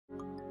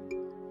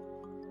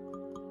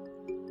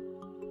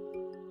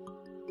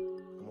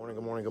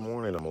Good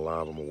morning. I'm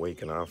alive, I'm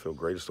awake, and I feel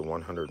great. It's the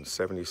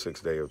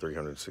 176th day of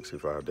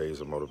 365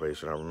 days of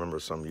motivation. I remember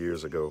some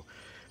years ago,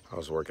 I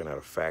was working at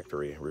a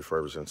factory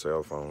refurbishing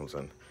cell phones,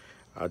 and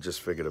I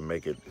just figured to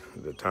make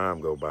the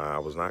time go by. I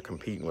was not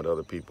competing with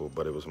other people,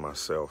 but it was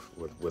myself,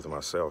 with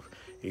myself.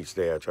 Each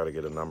day I try to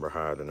get a number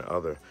higher than the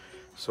other.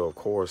 So of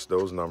course,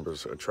 those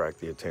numbers attract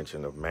the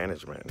attention of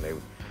management, and they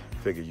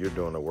figure you're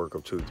doing the work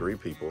of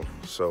 2-3 people.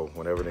 So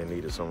whenever they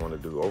needed someone to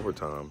do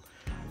overtime,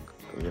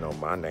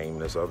 my name,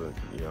 this other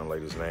young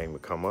lady's name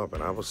would come up,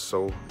 and I was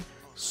so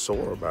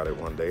sore about it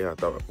one day. I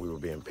thought we were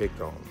being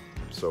picked on.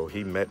 So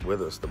he met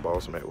with us, the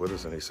boss met with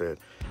us, and he said,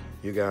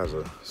 "You guys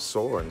are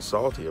sore and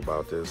salty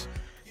about this."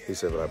 He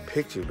said, "But I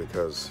picked you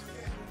because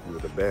you were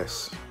the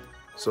best.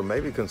 So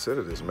maybe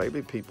consider this.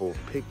 Maybe people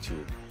picked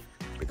you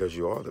because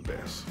you are the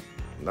best,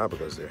 not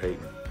because they're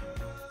hating."